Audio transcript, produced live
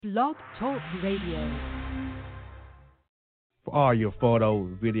Blog Talk Radio. For all your photo,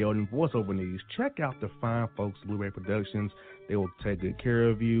 video, and voiceover needs, check out the fine folks at Blueberry Productions. They will take good care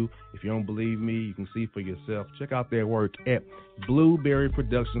of you. If you don't believe me, you can see for yourself. Check out their work at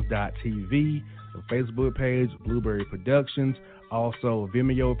blueberryproductions.tv, the Facebook page, Blueberry Productions, also a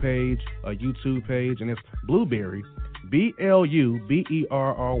Vimeo page, a YouTube page, and it's Blueberry, Bluberry,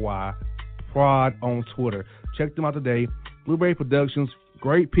 Prod on Twitter. Check them out today. Blueberry Productions,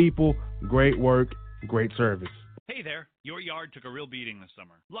 great people, great work, great service. Hey there, your yard took a real beating this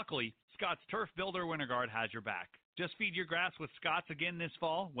summer. Luckily, Scott's Turf Builder Winter Guard has your back. Just feed your grass with Scott's again this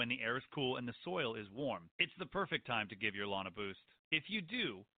fall when the air is cool and the soil is warm. It's the perfect time to give your lawn a boost. If you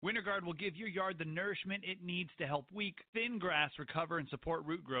do, Winter Guard will give your yard the nourishment it needs to help weak, thin grass recover and support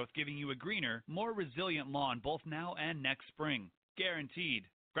root growth, giving you a greener, more resilient lawn both now and next spring. Guaranteed.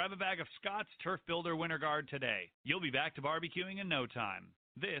 Grab a bag of Scott's Turf Builder Winter Guard today. You'll be back to barbecuing in no time.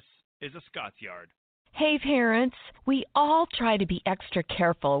 This is a Scott's Yard. Hey parents, we all try to be extra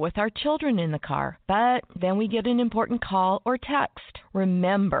careful with our children in the car, but then we get an important call or text.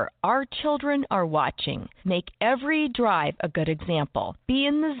 Remember, our children are watching. Make every drive a good example. Be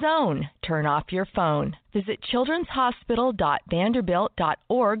in the zone. Turn off your phone. Visit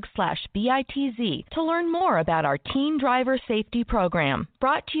childrenshospital.vanderbilt.org/BITZ to learn more about our Teen Driver Safety Program.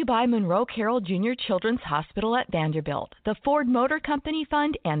 Brought to you by Monroe Carroll Jr. Children's Hospital at Vanderbilt, the Ford Motor Company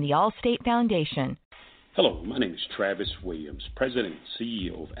Fund, and the Allstate Foundation. Hello, my name is Travis Williams, President and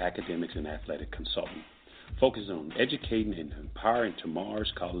CEO of Academics and Athletic Consulting, focusing on educating and empowering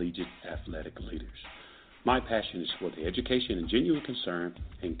tomorrow's collegiate athletic leaders. My passion is for the education and genuine concern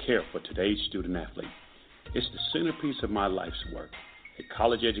and care for today's student athlete. It's the centerpiece of my life's work. A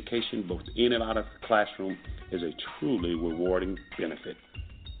college education, both in and out of the classroom, is a truly rewarding benefit.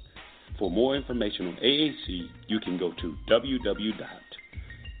 For more information on AAC, you can go to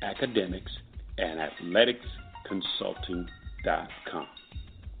www.academicsandathleticsconsulting.com.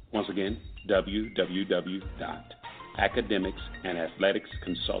 Once again,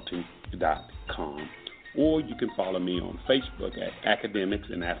 www.academicsandathleticsconsulting.com. Or you can follow me on Facebook at Academics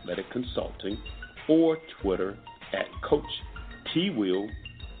and Athletic Consulting, or Twitter at Coach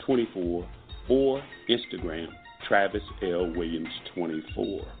TWill24, or Instagram Travis L. Williams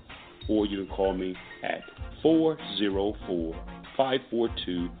 24. Or you can call me at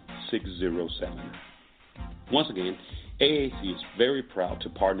 404-542-6079. Once again, AAC is very proud to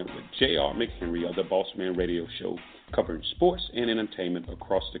partner with J.R. McHenry of the Bossman Radio Show, covering sports and entertainment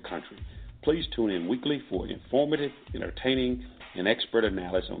across the country. Please tune in weekly for informative, entertaining, and expert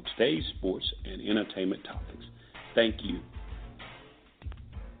analysis on today's sports and entertainment topics. Thank you.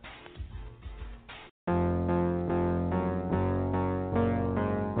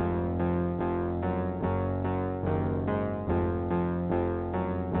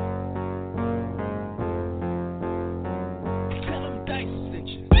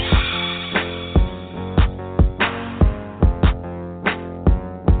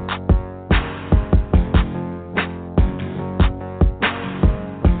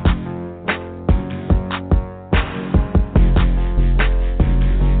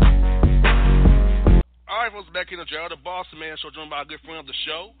 The Bossman Show, joined by a good friend of the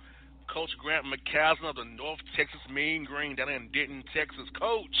show, Coach Grant McCasland of the North Texas Mean Green down there in Denton, Texas.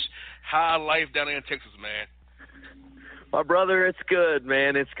 Coach, high life down there in Texas, man. My brother, it's good,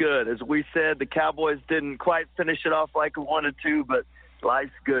 man. It's good. As we said, the Cowboys didn't quite finish it off like we wanted to, but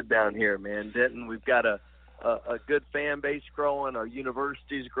life's good down here, man. Denton, we've got a good fan base growing. Our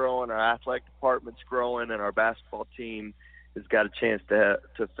university's growing. Our athletic department's growing, and our basketball team has got a chance to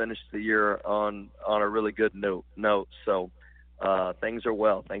finish the year on a really good note. So things are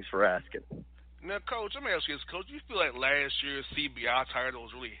well. Thanks for asking. Now, Coach, let me ask you this, Coach. Do you feel like last year's CBI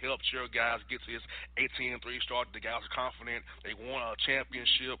titles really helped your guys get to this 18-3 start? The guys are confident. They won a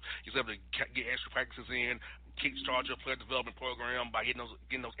championship. You're able to get extra practices in, kickstart your player development program by getting those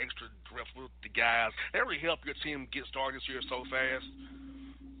extra reps with the guys. That really helped your team get started this year so fast?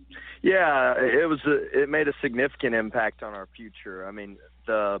 Yeah, it made a significant impact on our future. I mean,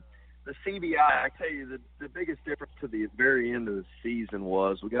 the CBI, I tell you, the biggest difference to the very end of the season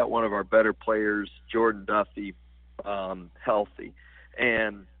was we got one of our better players, Jordan Duffy, healthy,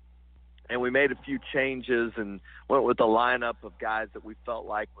 and we made a few changes and went with a lineup of guys that we felt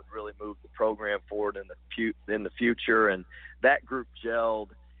like would really move the program forward in the future, and that group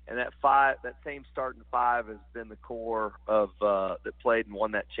gelled. And that same starting five has been the core of that played and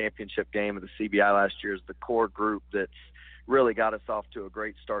won that championship game of the CBI last year. Is the core group that's really got us off to a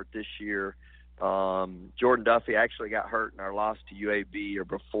great start this year. Jordan Duffy actually got hurt in our loss to UAB, or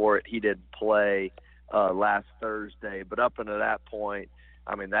before it, he didn't play last Thursday. But up until that point,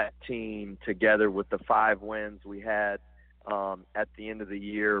 I mean, that team together with the 5 wins we had at the end of the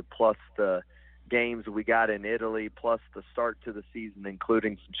year, plus the games we got in Italy, plus the start to the season,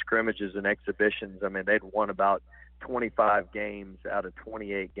 including some scrimmages and exhibitions. I mean, they'd won about 25 games out of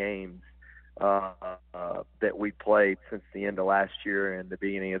 28 games that we played since the end of last year and the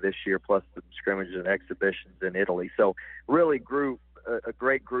beginning of this year, plus the scrimmages and exhibitions in Italy. So really a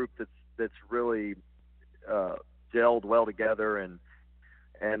great group that's really gelled well together, and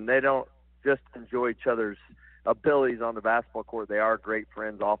they don't just enjoy each other's abilities on the basketball court. They are great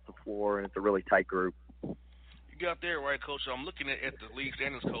friends off the floor, and it's a really tight group. You got there, right, Coach? I'm looking at the league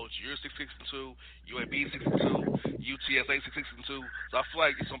standings, Coach. You're 6-6-2, UAB 6-2, UTSA 6-6-2. So I feel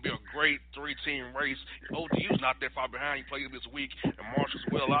like it's going to be a great 3-team race. ODU's not that far behind. You play this week, and Marshall's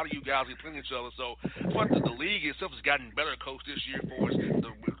well. A lot of you guys are playing each other. So I feel like the league itself has gotten better, Coach, this year for us.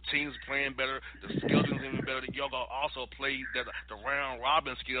 The teams playing better. The scheduling's even better. Y'all also play the round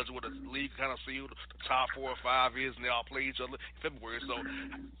robin schedule where the league kind of sealed the top 4 or 5 is, and they all play each other in February. So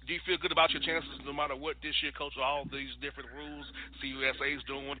do you feel good about your chances no matter what this year, Coach? All these different rules CUSA is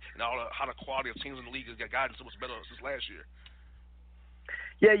doing, and how the quality of teams in the league has gotten so much better since last year.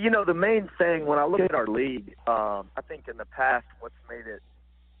 Yeah, the main thing when I look at our league, I think in the past what's made it,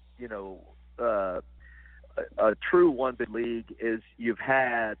 a true one big league is you've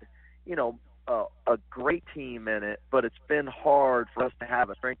had, a great team in it, but it's been hard for us to have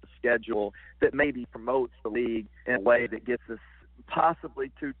a strength of schedule that maybe promotes the league in a way that gets us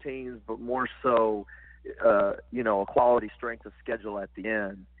possibly 2 teams, but more so a quality strength of schedule at the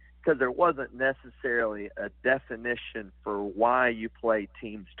end, because there wasn't necessarily a definition for why you play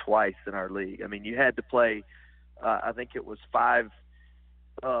teams twice in our league. I mean, you had to play, I think it was 5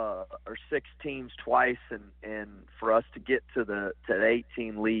 or 6 teams twice, and for us to get to the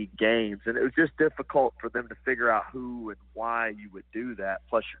 18 league games, and it was just difficult for them to figure out who and why you would do that,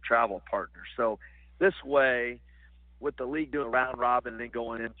 plus your travel partner. So this way, with the league doing round robin and then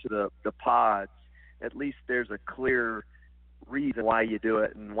going into the pods, at least there's a clear reason why you do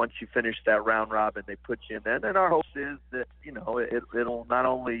it. And once you finish that round robin, they put you in there. And our hope is that, it'll not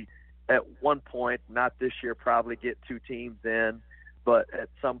only at one point, not this year, probably get 2 teams in, but at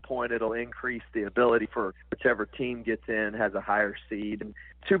some point it'll increase the ability for whichever team gets in has a higher seed. And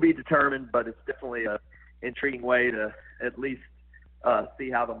to be determined, but it's definitely an intriguing way to at least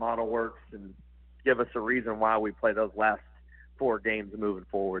see how the model works and give us a reason why we play those last 4 games moving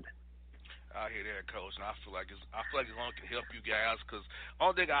forward. I hear that, Coach, and I feel like it's only can help you guys, because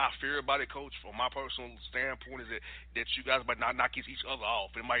only thing I fear about it, Coach, from my personal standpoint, is that you guys might not knock each other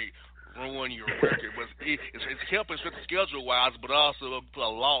off. It might ruin your record, but it's helping schedule-wise, but also put a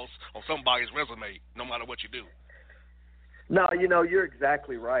loss on somebody's resume, no matter what you do. No, you're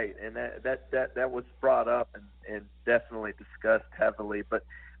exactly right, and that was brought up and definitely discussed heavily. But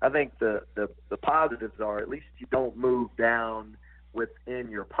I think the positives are at least you don't move down within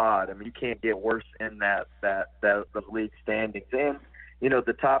your pod. I mean, you can't get worse in the league standings. And,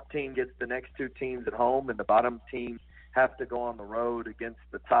 the top team gets the next 2 teams at home, and the bottom teams have to go on the road against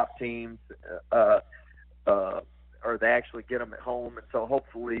the top teams, or they actually get them at home. And so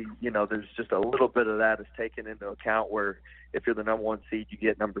hopefully, there's just a little bit of that is taken into account, where if you're the number 1 seed, you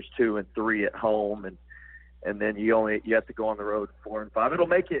get numbers 2 and 3 at home, and then you have to go on the road 4 and 5. It'll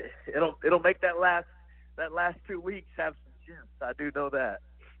make that last 2 weeks have some chance. I do know that.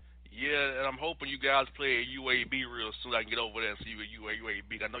 Yeah, and I'm hoping you guys play at UAB real soon. I can get over there and see you at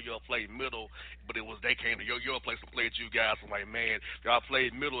UAB. I know y'all played middle, but they came to your place to play at you guys. I'm like, man, y'all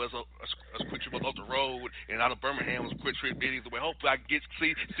played middle as a quick trip up the road, and out of Birmingham was a quick trip either way. Hopefully I get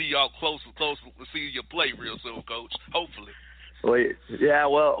to see y'all close to see you play real soon, Coach. Hopefully. Yeah,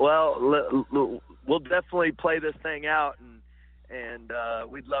 well, we'll definitely play this thing out, and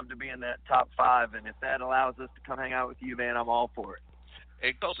we'd love to be in that top 5. And if that allows us to come hang out with you, man, I'm all for it.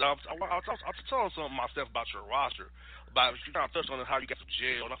 Hey, Coach, I'll tell something myself about your roster. But you kind of touched on how you got to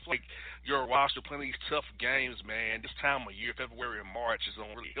jail, and I feel like your roster playing these tough games, man. This time of year, February and March, is going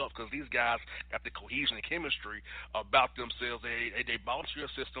to really help, because these guys got the cohesion and chemistry about themselves. They bought into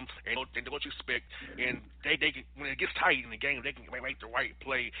your system, and they know what you expect, and they can, when it gets tight in the game, they can make the right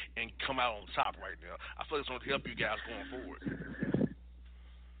play and come out on top right now. I feel like it's going to help you guys going forward.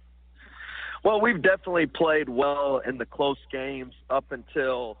 Well, we've definitely played well in the close games up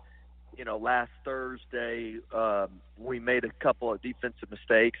until, last Thursday. We made a couple of defensive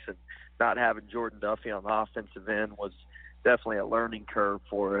mistakes, and not having Jordan Duffy on the offensive end was definitely a learning curve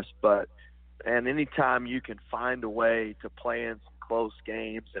for us. And anytime you can find a way to play in some close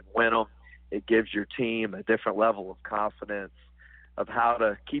games and win them, it gives your team a different level of confidence of how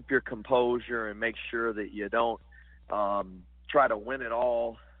to keep your composure and make sure that you don't try to win it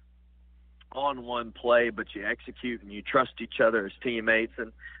all on one play, but you execute and you trust each other as teammates,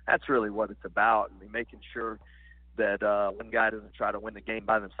 and that's really what it's about. I mean, making sure that one guy doesn't try to win the game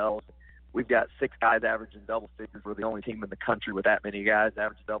by themselves. We've got 6 guys averaging double figures. We're the only team in the country with that many guys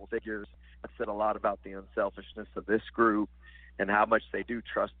averaging double figures. That said a lot about the unselfishness of this group and how much they do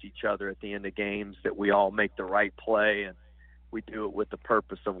trust each other at the end of games, that we all make the right play and we do it with the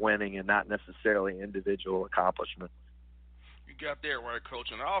purpose of winning and not necessarily individual accomplishment. You got there right, Coach,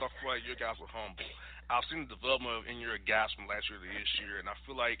 and all the way you guys were humble. I've seen the development in your guys from last year to this year, and I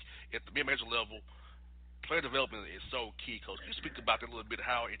feel like at the mid-major level, player development is so key, Coach. Can you speak about that a little bit,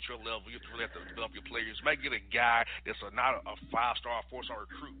 how at your level you really have to develop your players? You might get a guy that's not a 5-star, 4-star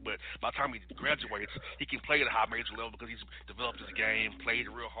recruit, but by the time he graduates, he can play at a high major level because he's developed his game, played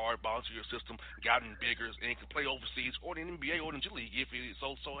real hard, ball into your system, gotten bigger, and can play overseas or in the NBA or in the G League if he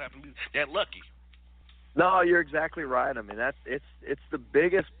so happens to be that lucky. No, you're exactly right. I mean, it's the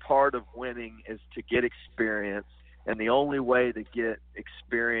biggest part of winning is to get experience, and the only way to get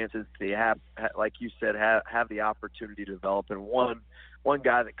experience is to have, like you said, have the opportunity to develop. And one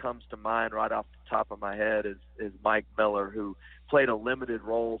guy that comes to mind right off the top of my head is Mike Miller, who played a limited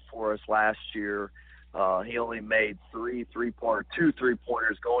role for us last year. He only made 2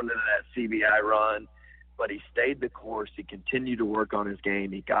 3-pointers going into that CBI run, but he stayed the course. He continued to work on his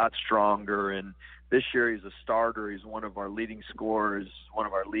game. He got stronger, and this year he's a starter. He's one of our leading scorers, one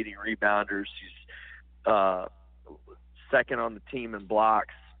of our leading rebounders. He's second on the team in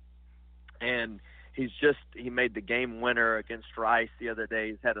blocks, and he made the game winner against Rice the other day.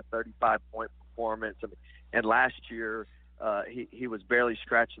 He's had a 35-point performance, and last year he was barely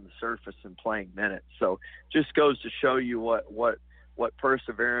scratching the surface and playing minutes. So just goes to show you what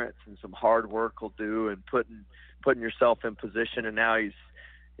perseverance and some hard work will do, and putting yourself in position. And now he's,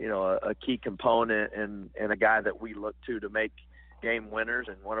 a key component and a guy that we look to make game winners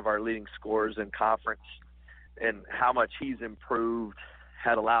and one of our leading scorers in conference. And how much he's improved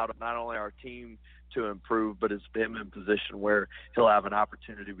had allowed not only our team to improve, but it's him in position where he'll have an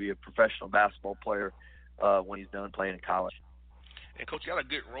opportunity to be a professional basketball player when he's done playing in college. And, Coach, you got a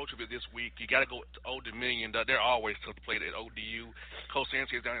good road trip this week. You got to go to Old Dominion. They're always tough to play at ODU. Coach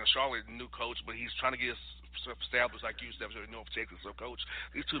Sanchez down in Charlotte, new coach, but he's trying to get established like you established in North Texas. So, Coach,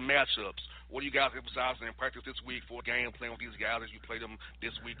 these two matchups, what are you guys emphasizing in practice this week for a game playing with these guys as you play them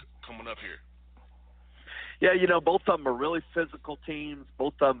this week coming up here? Yeah, both of them are really physical teams.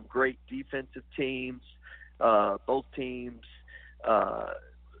 Both of them great defensive teams. Both teams,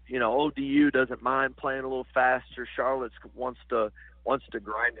 ODU doesn't mind playing a little faster. Charlotte wants to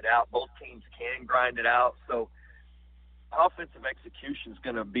grind it out. Both teams can grind it out. So offensive execution is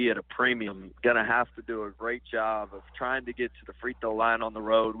going to be at a premium. Going to have to do a great job of trying to get to the free throw line on the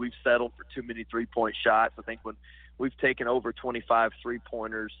road. We've settled for too many 3-point shots. I think when we've taken over 25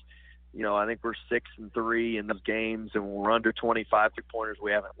 3-pointers, I think we're 6-3 in those games, and when we're under 25 3-pointers,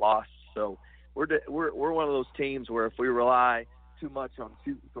 we haven't lost. So we're one of those teams where if we rely too much on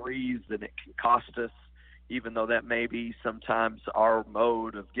shooting threes, then it can cost us, even though that may be sometimes our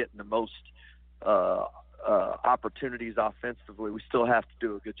mode of getting the most opportunities offensively. We still have to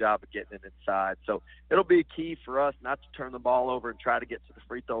do a good job of getting it inside. So it'll be a key for us not to turn the ball over and try to get to the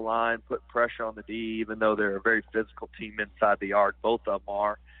free throw line, put pressure on the D, even though they're a very physical team inside the arc. Both of them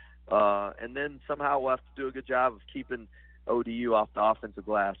are. And then somehow we'll have to do a good job of keeping ODU off the offensive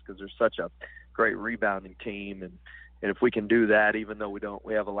glass because they're such a great rebounding team. And if we can do that, even though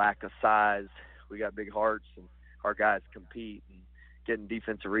we have a lack of size, we got big hearts and our guys compete, and getting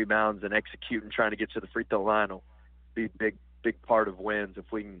defensive rebounds and executing, trying to get to the free throw line will be a big part of wins if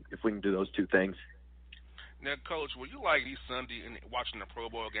we can do those two things. Now, Coach, were you like these Sunday and watching the Pro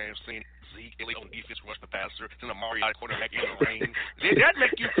Bowl game, seeing Zeke on defense rush the passer, and Amari out quarterback in the rain? Did that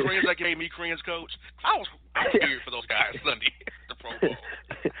make you cringe like it made me cringe, Coach? I was scared for those guys Sunday the Pro Bowl.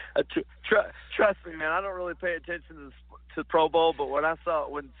 Trust me, man, I don't really pay attention to Pro Bowl, but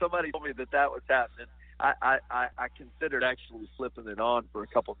when somebody told me that was happening, I considered actually flipping it on for a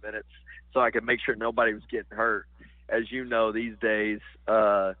couple of minutes so I could make sure nobody was getting hurt. As you know, these days,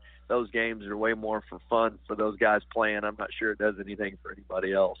 those games are way more for fun for those guys playing. I'm not sure it does anything for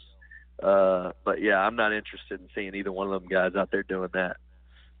anybody else. But, yeah, I'm not interested in seeing either one of them guys out there doing that.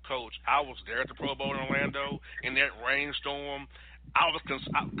 Coach, I was there at the Pro Bowl in Orlando in that rainstorm.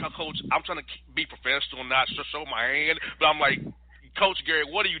 Coach, I'm trying to be professional, not show my hand, but I'm like, Coach Gary,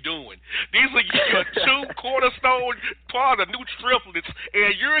 what are you doing? These are your two cornerstone part of new triplets,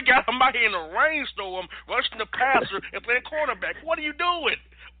 and you're a guy out here in a rainstorm rushing the passer and playing cornerback. What are you doing?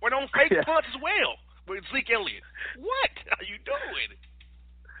 We're on fake punts as well with Zeke Elliott. What are you doing?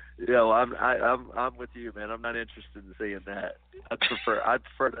 I'm with you, man. I'm not interested in seeing that. I'd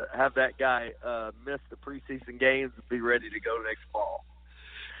prefer to have that guy miss the preseason games and be ready to go next fall.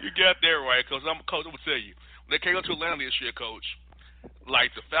 You got that right, Coach. I'm going to tell you. When they came up to Atlanta this year, Coach,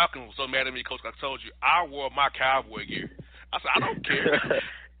 like the Falcons were so mad at me, Coach, I told you, I wore my Cowboy gear. I said, I don't care.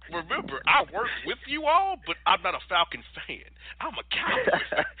 Remember, I work with you all, but I'm not a Falcon fan. I'm a Cowboy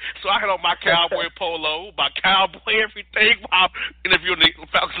fan. So I had on my Cowboy polo, my Cowboy everything. While I'm interviewing the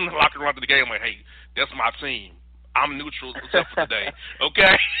Falcons in the locker room after the game. I'm like, hey, that's my team. I'm neutral except for today.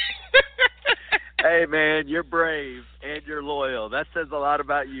 Okay? Hey, man, you're brave and you're loyal. That says a lot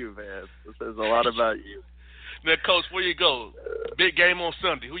about you, man. That says a lot about you. Now, Coach, where you go? Big game on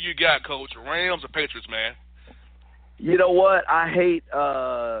Sunday. Who you got, Coach? Rams or Patriots, man? You know what? I hate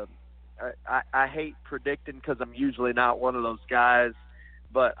I hate predicting because I'm usually not one of those guys.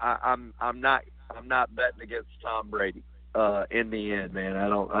 But I'm not betting against Tom Brady in the end, man. I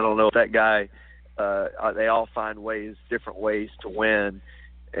don't know if that guy. They all find different ways to win,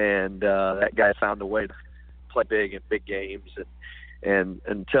 and that guy found a way to play big in big games. And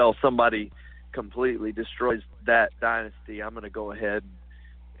until somebody completely destroys that dynasty, I'm going to go ahead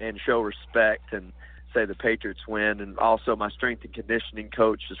and show respect and say the Patriots win. And also my strength and conditioning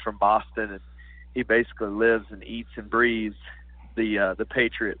coach is from Boston, and he basically lives and eats and breathes the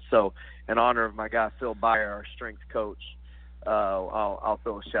Patriots. So in honor of my guy Phil Byer, our strength coach, I'll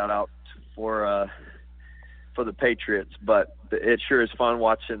throw a shout out for the Patriots. But it sure is fun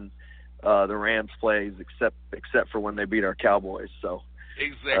watching the Rams plays, except for when they beat our Cowboys. So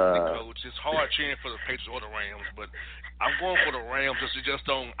exactly, Coach. It's hard cheering for the Patriots or the Rams, but I'm going for the Rams. I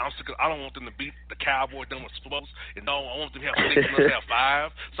don't want them to beat the Cowboys done with Spurs. And no, I want them to have 6 and us have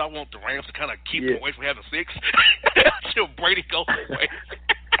 5. So I want the Rams to kind of keep them away from having 6 until Brady goes away.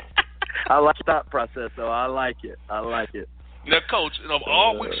 I like the thought process, though. I like it. Now, Coach, of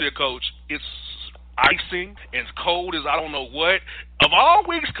all weeks here, Coach, it's icing and it's cold as I don't know what. Of all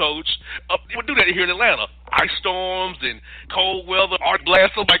weeks, Coach, we do that here in Atlanta. Ice storms and cold weather, art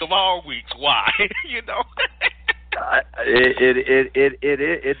blasts, like of all weeks. Why? You know?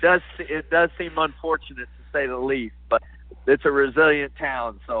 It does seem unfortunate to say the least, but it's a resilient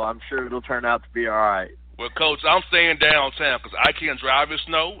town, so I'm sure it'll turn out to be all right. Well, Coach, I'm staying downtown because I can't drive in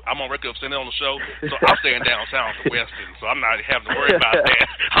snow. I'm on record of saying that on the show, so I'm staying downtown for Weston, so I'm not having to worry about that.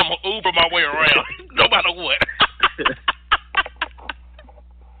 I'm going to Uber my way around, no matter what.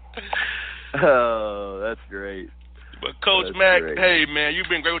 Oh, that's great. But, Coach Mack, hey, man, you've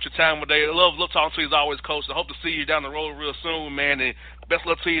been great with your time today. I love talking to you as always, Coach. I hope to see you down the road real soon, man, and best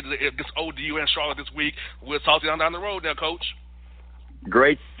luck to you against ODU and Charlotte this week. We'll talk to you down the road now, Coach.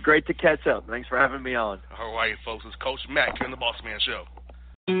 Great to catch up. Thanks for having me on. All right, folks. It's Coach Mack here on the Bossman Show.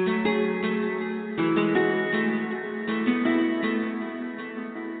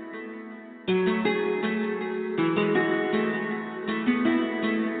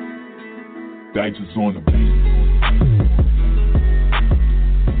 Digits on the beat.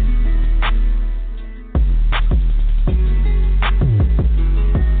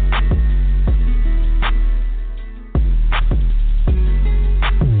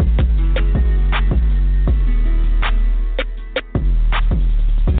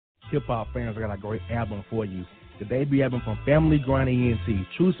 Hip-hop fans, I got a great album for you. The debut album from Family Grind ENT,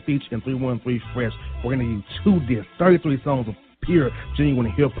 True Speech and 313 Fresh. We're going to give you 2 discs, 33 songs of pure, genuine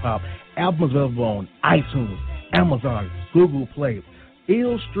hip-hop. Albums available on iTunes, Amazon, Google Play,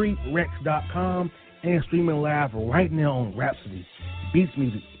 illstreetrex.com, and streaming live right now on Rhapsody, Beats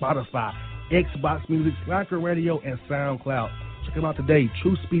Music, Spotify, Xbox Music, Slacker Radio, and SoundCloud. Check them out today,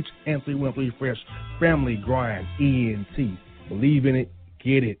 True Speech and 313 Fresh, Family Grind ENT. Believe in it,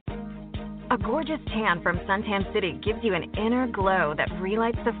 get it. A gorgeous tan from Suntan City gives you an inner glow that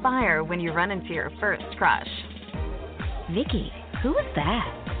relights the fire when you run into your first crush. Vicky, who is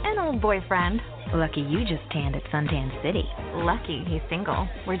that? An old boyfriend. Lucky you just tanned at Suntan City. Lucky he's single.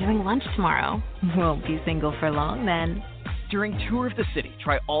 We're doing lunch tomorrow. Won't be single for long then. During Tour of the City,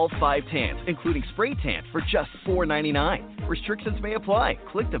 try all 5 tans, including spray tan, for just $4.99. Restrictions may apply.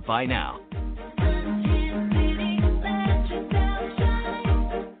 Click to buy now.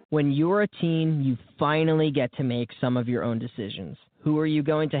 When you're a teen, you finally get to make some of your own decisions. Who are you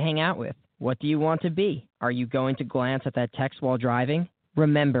going to hang out with? What do you want to be? Are you going to glance at that text while driving?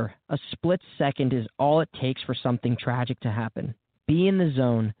 Remember, a split second is all it takes for something tragic to happen. Be in the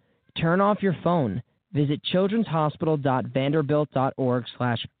zone. Turn off your phone. Visit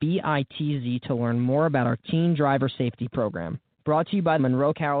childrenshospital.vanderbilt.org/BITZ to learn more about our teen driver safety program. Brought to you by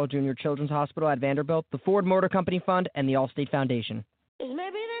Monroe Carroll Jr. Children's Hospital at Vanderbilt, the Ford Motor Company Fund, and the Allstate Foundation. It's maybe the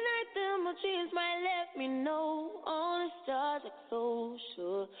night that my jeans might let me know. On the stars like so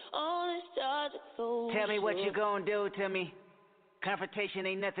sure. Tell me what you gonna do to me. Confrontation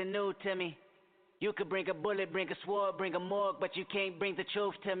ain't nothing new to me. You could bring a bullet, bring a sword, bring a morgue, but you can't bring the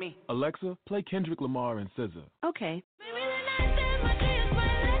truth to me. Alexa, play Kendrick Lamar and SZA. Okay.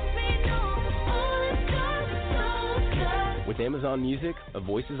 With Amazon Music, a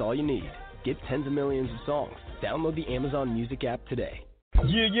voice is all you need. Get tens of millions of songs. Download the Amazon Music app today.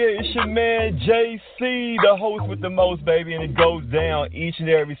 Yeah, it's your man JC, the host with the most, baby, and it goes down each and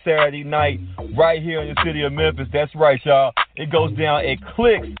every Saturday night right here in the city of Memphis. That's right, y'all. It goes down at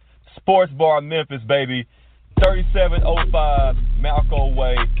Clicks Sports Bar Memphis, baby. 3705 Malco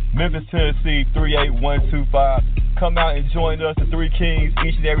Way, Memphis, Tennessee, 38125. Come out and join us, the Three Kings,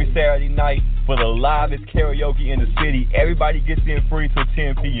 each and every Saturday night for the livest karaoke in the city. Everybody gets in free till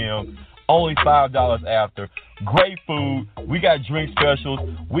 10 p.m. Only $5 after. Great food. We got drink specials.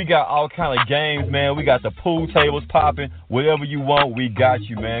 We got all kind of games, man. We got the pool tables popping. Whatever you want, we got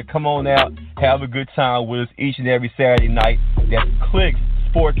you, man. Come on out. Have a good time with us each and every Saturday night. That's Clicks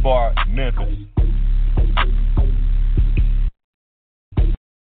Sports Bar, Memphis.